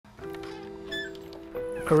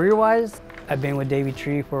Career-wise, I've been with Davey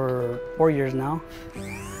Tree for 4 years now.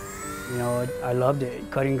 You know, I loved it,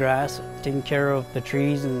 cutting grass, taking care of the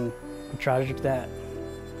trees, and the tragic that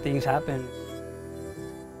things happen.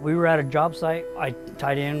 We were at a job site. I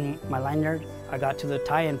tied in my lanyard. I got to the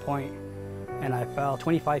tie-in point and I fell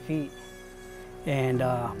 25 feet and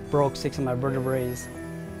broke 6 of my vertebrae.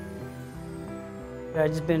 I've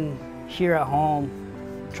just been here at home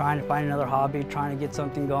trying to find another hobby, trying to get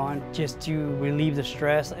something going just to relieve the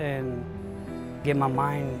stress and get my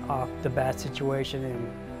mind off the bad situation.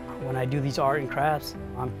 And when I do these art and crafts,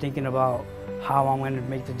 I'm thinking about how I'm going to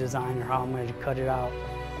make the design or how I'm going to cut it out.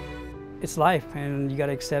 It's life, and you got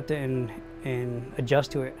to accept it and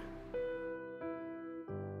adjust to it.